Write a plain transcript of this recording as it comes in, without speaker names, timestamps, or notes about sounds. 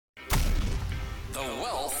The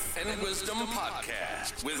Wealth and Wisdom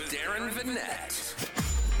Podcast with Darren Vanette.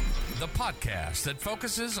 The podcast that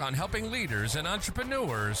focuses on helping leaders and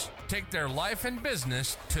entrepreneurs take their life and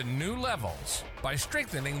business to new levels by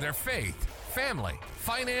strengthening their faith, family,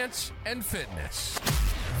 finance, and fitness.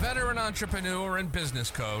 Veteran entrepreneur and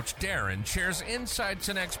business coach Darren shares insights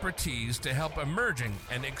and expertise to help emerging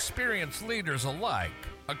and experienced leaders alike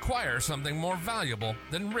acquire something more valuable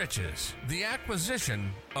than riches, the acquisition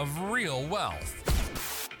of real wealth.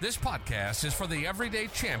 This podcast is for the everyday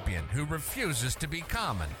champion who refuses to be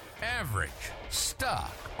common, average,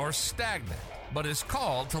 stuck, or stagnant, but is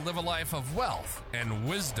called to live a life of wealth and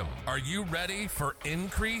wisdom. Are you ready for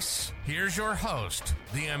increase? Here's your host,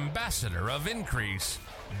 the ambassador of increase,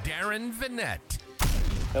 Darren Vanette.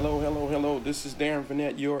 Hello. This is Darren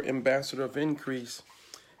Vanette, your ambassador of increase.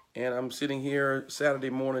 And I'm sitting here Saturday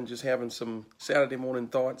morning just having some Saturday morning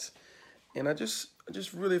thoughts. And I just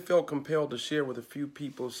really felt compelled to share with a few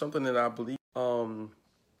people something that I believe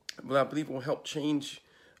will help change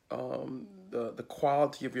the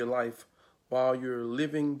quality of your life while you're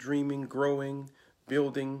living, dreaming, growing,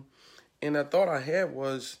 building. And I thought I had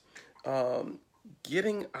was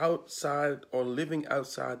getting outside or living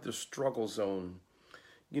outside the struggle zone.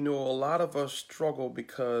 You know, a lot of us struggle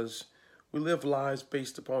because we live lives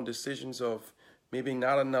based upon decisions of maybe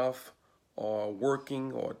not enough, or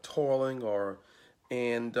working, or toiling,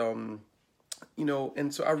 and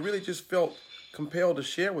so I really just felt compelled to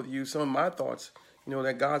share with you some of my thoughts,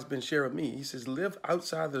 that God's been sharing with me. He says, live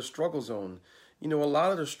outside the struggle zone. A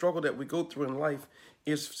lot of the struggle that we go through in life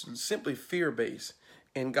is simply fear-based,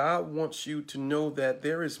 and God wants you to know that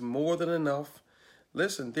there is more than enough.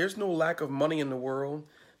 Listen, there's no lack of money in the world.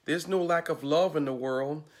 There's no lack of love in the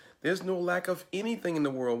world. There's no lack of anything in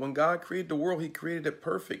the world. When God created the world, he created it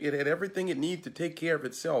perfect. It had everything it needed to take care of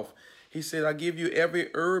itself. He said, I give you every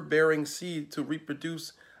herb-bearing seed to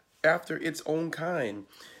reproduce after its own kind.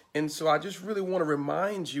 And so I just really want to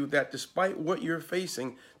remind you that despite what you're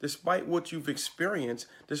facing, despite what you've experienced,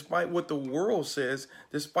 despite what the world says,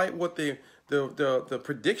 despite what the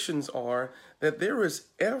predictions are, that there is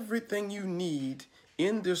everything you need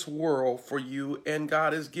in this world for you, and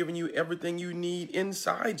God has given you everything you need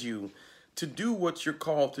inside you to do what you're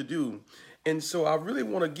called to do. And so I really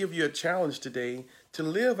want to give you a challenge today to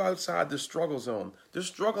live outside the struggle zone, the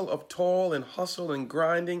struggle of toil and hustle and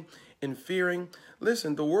grinding and fearing.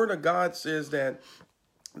 Listen, the word of God says that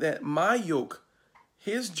my yoke,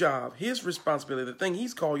 his job, his responsibility, the thing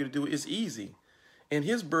he's called you to do is easy, and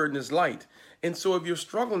his burden is light. And so if you're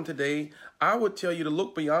struggling today, I would tell you to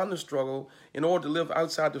look beyond the struggle in order to live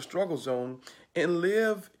outside the struggle zone, and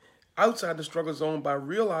live outside the struggle zone by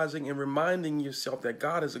realizing and reminding yourself that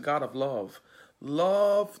God is a God of love.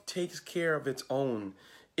 Love takes care of its own.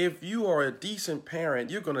 If you are a decent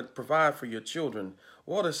parent, you're going to provide for your children.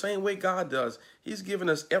 Well, the same way God does. He's given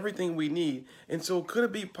us everything we need. And so could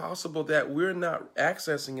it be possible that we're not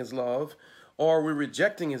accessing his love, or we're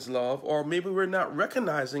rejecting his love, or maybe we're not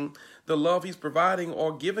recognizing the love he's providing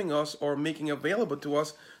or giving us or making available to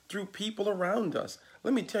us through people around us?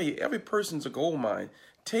 Let me tell you, every person's a gold mine.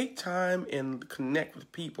 Take time and connect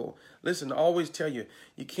with people. Listen, I always tell you,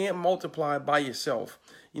 you can't multiply by yourself.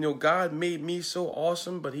 God made me so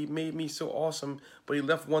awesome, but he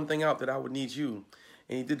left one thing out, that I would need you.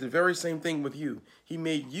 And he did the very same thing with you. He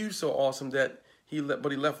made you so awesome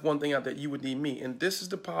but he left one thing out, that you would need me. And this is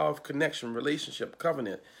the power of connection, relationship,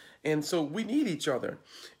 covenant. And so we need each other.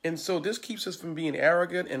 And so this keeps us from being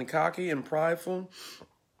arrogant and cocky and prideful.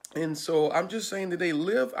 And so I'm just saying today,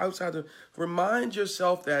 live outside remind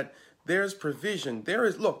yourself that there's provision.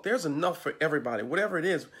 There's enough for everybody. Whatever it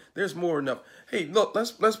is, there's more enough. Hey, look,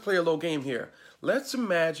 let's play a little game here. Let's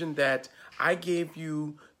imagine that I gave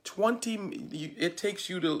you 20, it takes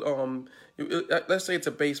you to, let's say it's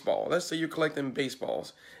a baseball. Let's say you're collecting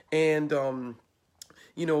baseballs, and,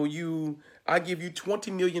 I give you 20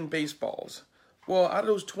 million baseballs. Well, out of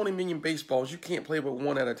those 20 million baseballs, you can't play with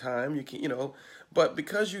one at a time. You can't, but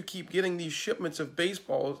because you keep getting these shipments of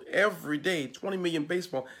baseballs every day, 20 million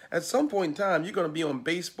baseball, at some point in time, you're going to be on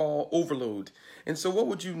baseball overload. And so what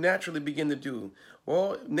would you naturally begin to do?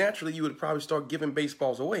 Well, naturally, you would probably start giving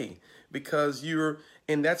baseballs away, because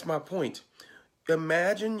and that's my point.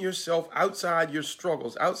 Imagine yourself outside your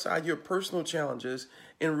struggles, outside your personal challenges,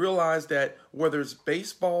 and realize that whether it's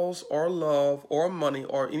baseballs or love or money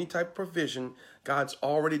or any type of provision, God's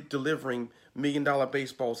already delivering million-dollar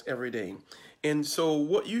baseballs every day. And so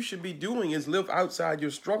what you should be doing is live outside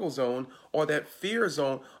your struggle zone, or that fear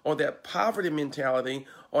zone, or that poverty mentality,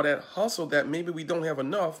 or that hustle that maybe we don't have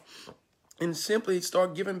enough, and simply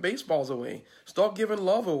start giving baseballs away. Start giving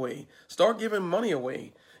love away. Start giving money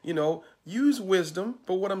away. Use wisdom.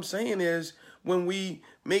 But what I'm saying is, when we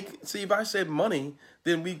see, if I said money,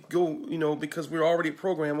 then we go, because we're already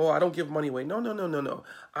programmed, I don't give money away. No, no, no, no, no.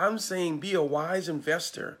 I'm saying be a wise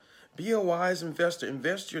investor. Be a wise investor.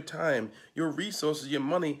 Invest your time, your resources, your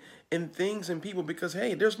money in things and people, because,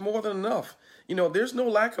 hey, there's more than enough. There's no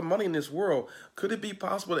lack of money in this world. Could it be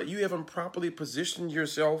possible that you haven't properly positioned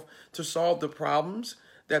yourself to solve the problems?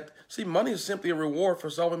 Money is simply a reward for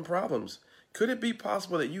solving problems. Could it be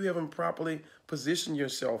possible that you haven't properly positioned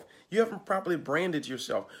yourself? You haven't properly branded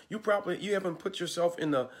yourself. You haven't put yourself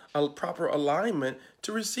in a proper alignment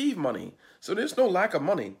to receive money. So there's no lack of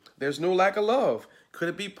money. There's no lack of love. Could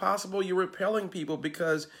it be possible you're repelling people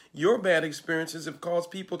because your bad experiences have caused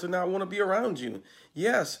people to not want to be around you?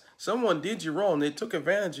 Yes, someone did you wrong. They took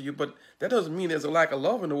advantage of you, but that doesn't mean there's a lack of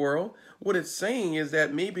love in the world. What it's saying is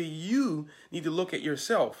that maybe you need to look at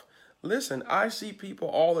yourself. Listen, I see people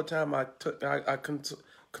all the time. I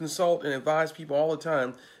consult and advise people all the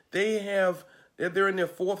time. They're in their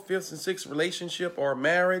fourth, fifth, and sixth relationship or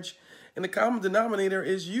marriage, and the common denominator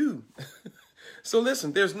is you. So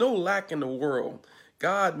listen, there's no lack in the world.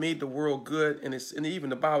 God made the world good, and even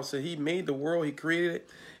the Bible said He made the world, He created it,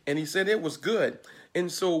 and He said it was good.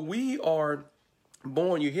 And so we are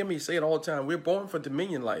born, you hear me say it all the time, we're born for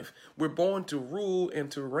dominion life. We're born to rule and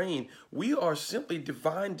to reign. We are simply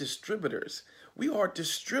divine distributors. We are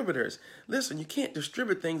distributors. Listen, you can't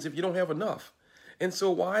distribute things if you don't have enough. And so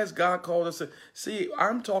why has God called us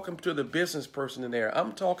I'm talking to the business person in there.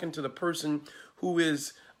 I'm talking to the person who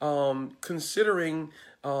is considering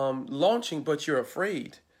launching, but you're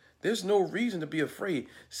afraid. There's no reason to be afraid.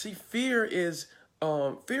 See, fear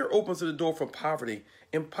opens the door for poverty,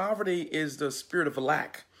 and poverty is the spirit of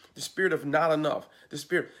lack, the spirit of not enough, the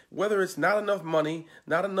spirit, whether it's not enough money,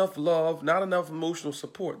 not enough love, not enough emotional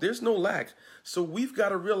support. There's no lack. So we've got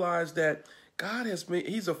to realize that God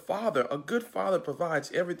He's a father. A good father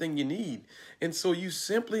provides everything you need. And so you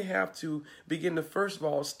simply have to begin to, first of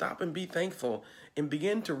all, stop and be thankful and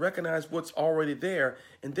begin to recognize what's already there,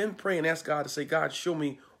 and then pray and ask God to say, God, show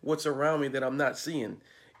me what's around me that I'm not seeing.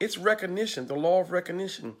 It's recognition, the law of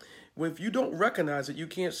recognition. If you don't recognize it, you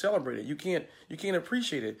can't celebrate it. You can't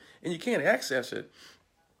appreciate it, and you can't access it.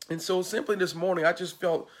 And so simply this morning, I just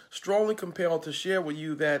felt strongly compelled to share with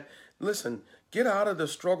you that, listen, get out of the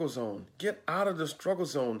struggle zone. Get out of the struggle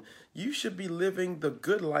zone. You should be living the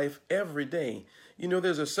good life every day.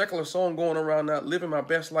 There's a secular song going around now, living my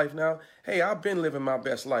best life now. Hey, I've been living my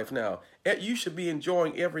best life now. You should be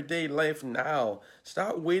enjoying everyday life now.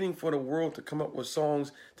 Stop waiting for the world to come up with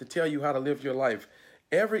songs to tell you how to live your life.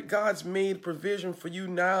 God's made provision for you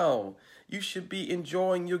now. You should be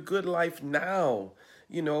enjoying your good life now.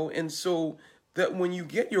 And so that when you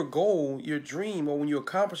get your goal, your dream, or when you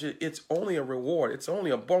accomplish it, it's only a reward. It's only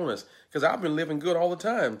a bonus, because I've been living good all the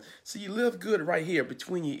time. So you live good right here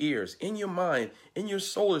between your ears, in your mind, in your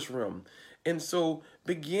soulish realm. And so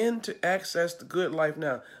begin to access the good life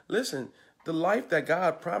now. Listen, the life that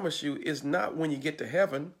God promised you is not when you get to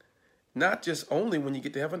heaven, not just only when you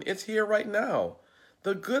get to heaven. It's here right now.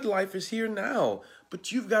 The good life is here now,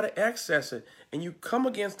 but you've got to access it. And you come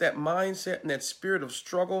against that mindset and that spirit of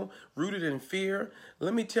struggle rooted in fear.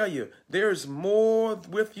 Let me tell you, there's more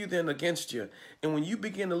with you than against you. And when you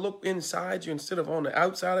begin to look inside you instead of on the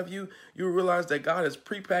outside of you, you'll realize that God has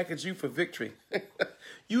prepackaged you for victory.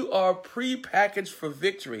 You are prepackaged for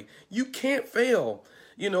victory. You can't fail,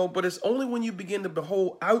 but it's only when you begin to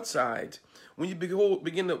behold outside, when you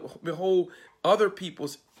begin to behold other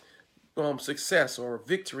people's success or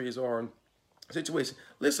victories or situation.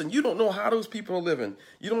 Listen, you don't know how those people are living.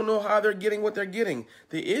 You don't know how they're getting what they're getting.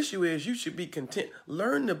 The issue is you should be content.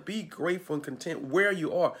 Learn to be grateful and content where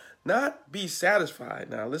you are, not be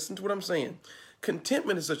satisfied. Now, listen to what I'm saying.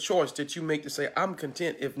 Contentment is a choice that you make to say, I'm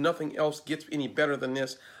content if nothing else gets any better than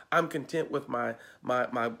this. I'm content with my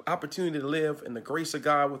opportunity to live and the grace of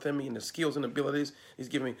God within me and the skills and abilities He's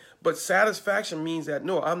given me. But satisfaction means that,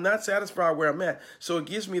 no, I'm not satisfied where I'm at. So it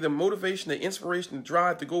gives me the motivation, the inspiration, the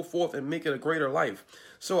drive to go forth and make it a greater life.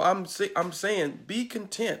 So I'm saying be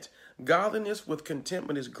content. Godliness with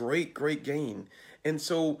contentment is great, great gain. And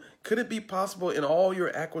so could it be possible in all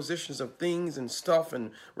your acquisitions of things and stuff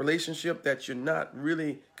and relationship that you're not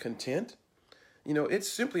really content?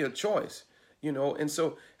 It's simply a choice. And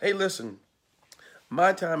so, hey, listen,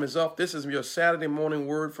 my time is up. This is your Saturday morning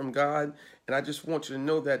word from God. And I just want you to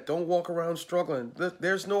know that don't walk around struggling.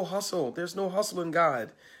 There's no hustle. There's no hustle in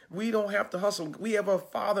God. We don't have to hustle. We have a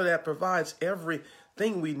Father that provides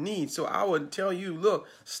everything we need. So I would tell you, look,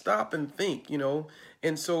 stop and think,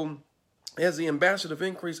 And so as the ambassador of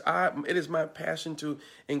increase, it is my passion to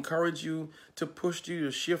encourage you, to push you,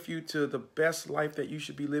 to shift you to the best life that you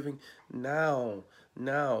should be living now.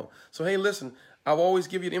 So, hey, listen, I'll always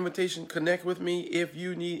give you the invitation. Connect with me if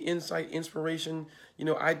you need insight, inspiration.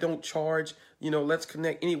 I don't charge. Let's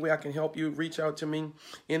connect any way I can help you. Reach out to me,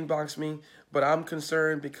 inbox me. But I'm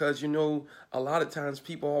concerned because, a lot of times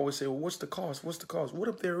people always say, well, what's the cost? What's the cost? What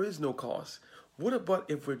if there is no cost? What about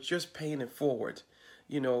if we're just paying it forward?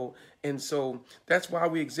 And so that's why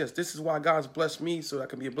we exist. This is why God's blessed me so that I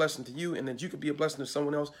can be a blessing to you and that you can be a blessing to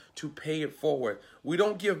someone else to pay it forward. We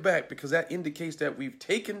don't give back because that indicates that we've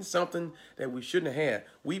taken something that we shouldn't have had.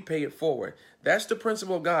 We pay it forward. That's the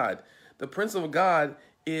principle of God. The principle of God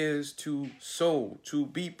is to sow, to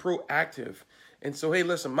be proactive. And so, hey,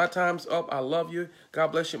 listen, my time's up. I love you. God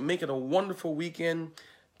bless you. Make it a wonderful weekend.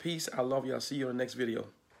 Peace. I love you. I'll see you in the next video.